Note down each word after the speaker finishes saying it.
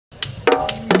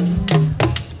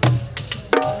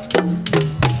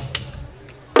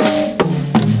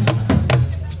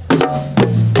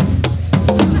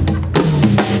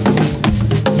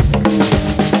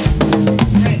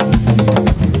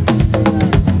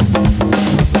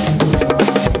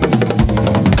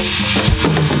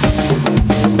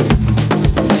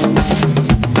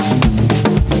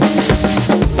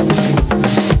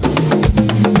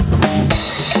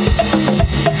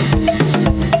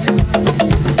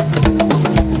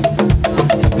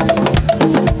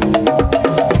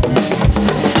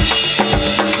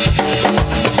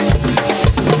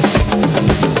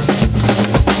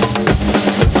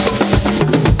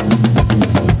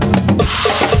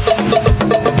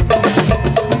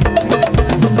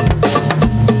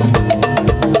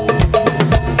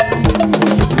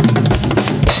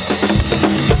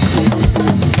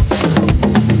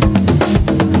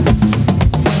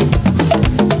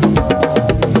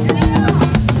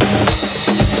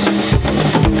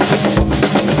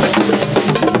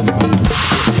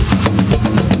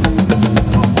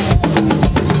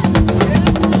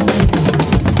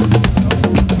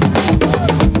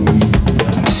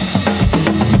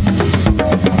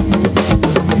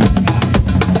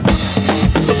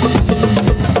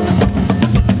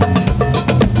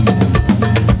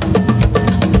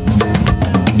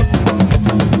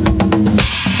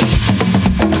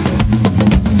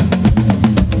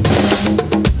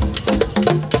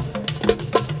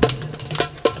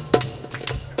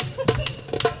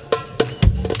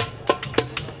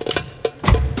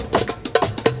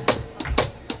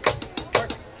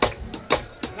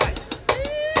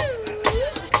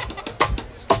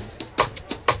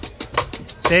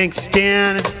Thanks,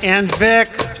 Stan and Vic,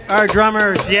 our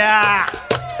drummers. Yeah.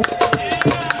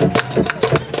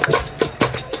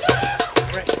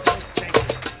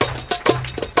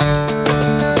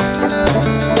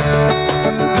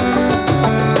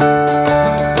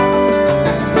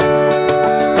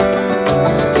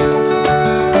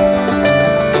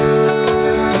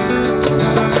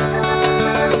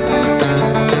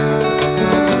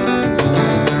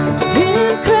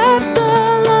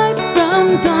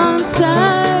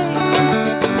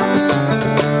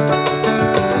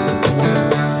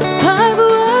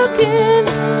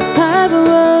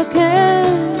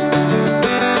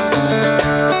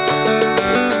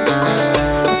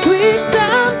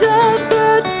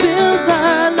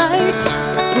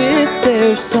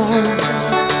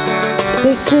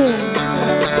 They sing,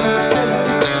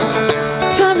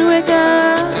 time to wake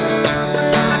up,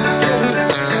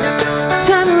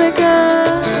 time to wake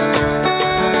up.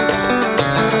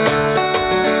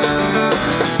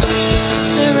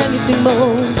 Is there anything more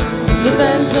to live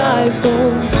and die for?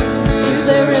 Is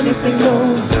there anything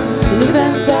more to live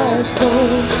and die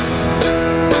for?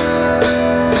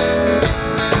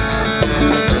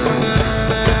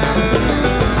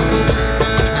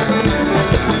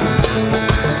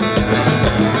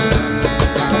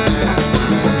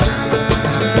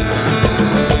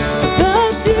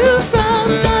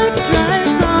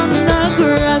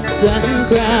 And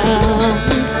ground.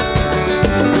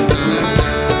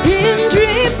 In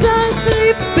dreams I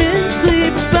sleep, in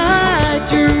sleep I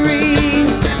dream.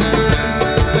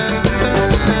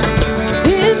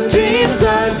 In dreams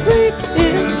I sleep,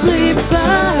 in sleep I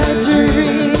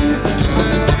dream.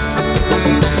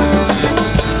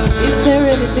 Is there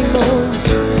anything more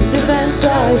to live and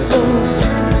die for?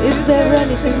 Is there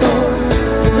anything more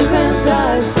to live and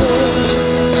die for?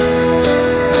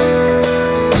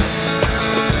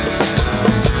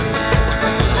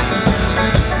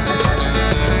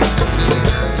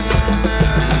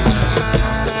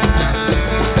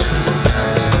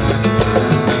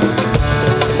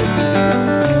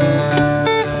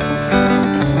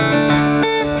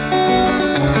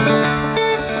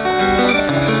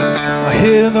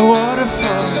 Hear the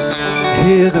waterfall,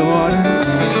 hear the water.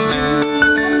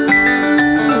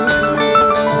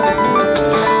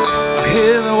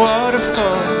 Hear the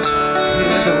waterfall,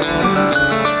 hear the water.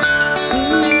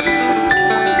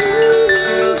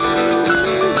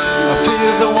 I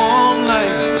feel the warm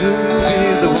light,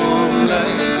 feel the warm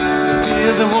light,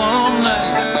 feel the warm light,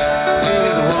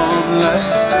 feel the warm light.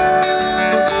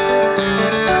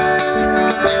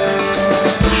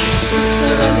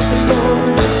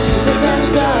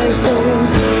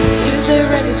 Is there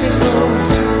anything more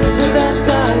to live and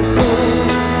die for?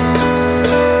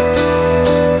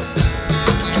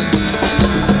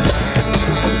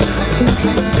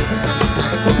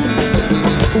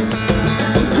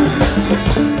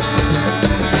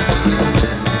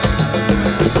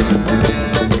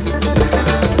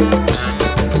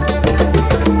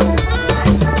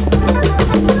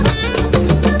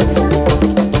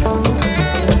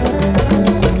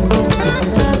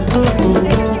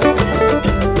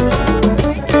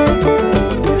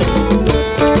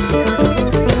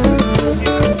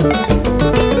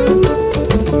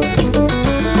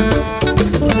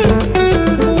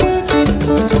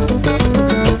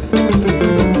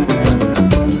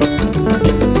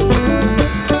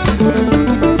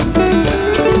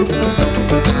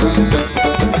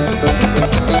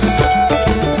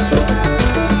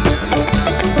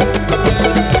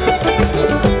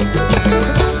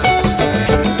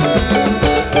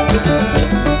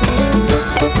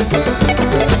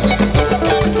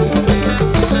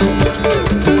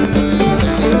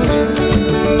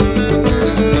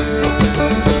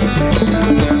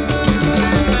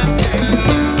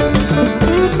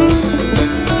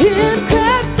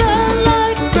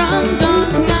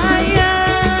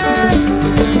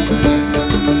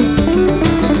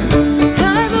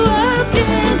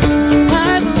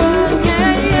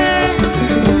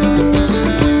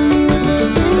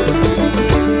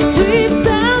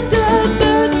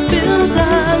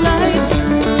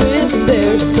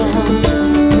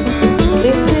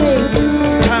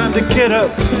 Get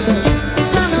up.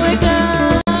 Time to wake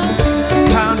up.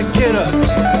 Time to get up.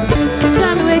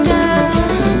 Time to wake up.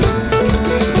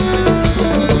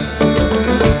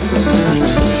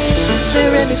 Is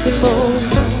there anything more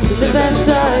to live and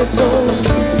die for?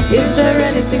 Is there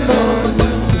anything more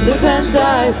to live and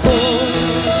die for?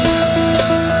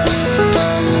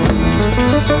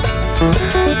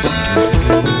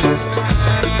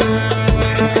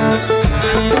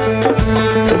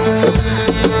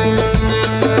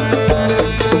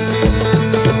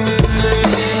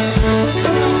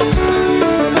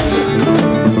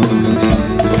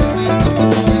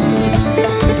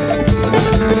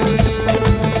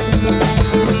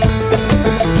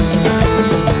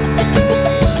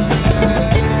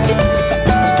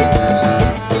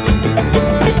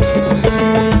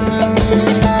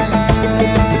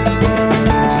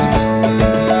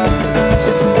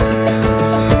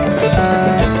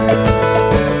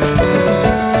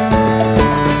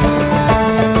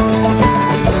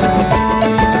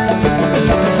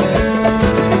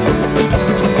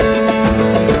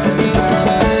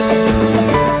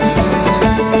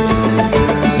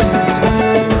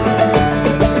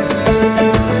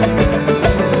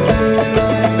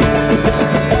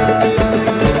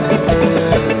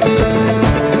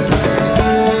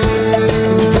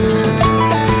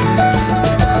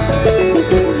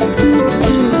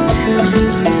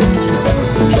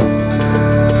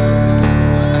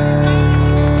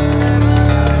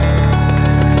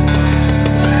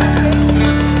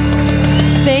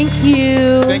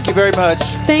 you. Thank you very much.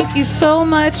 Thank you so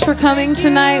much for coming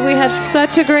tonight. We had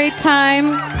such a great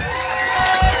time.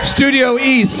 Studio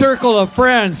E, circle of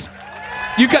friends.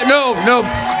 You got no.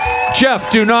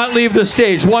 Jeff, do not leave the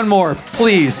stage. One more,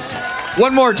 please.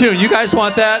 One more tune. You guys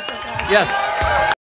want that? Yes.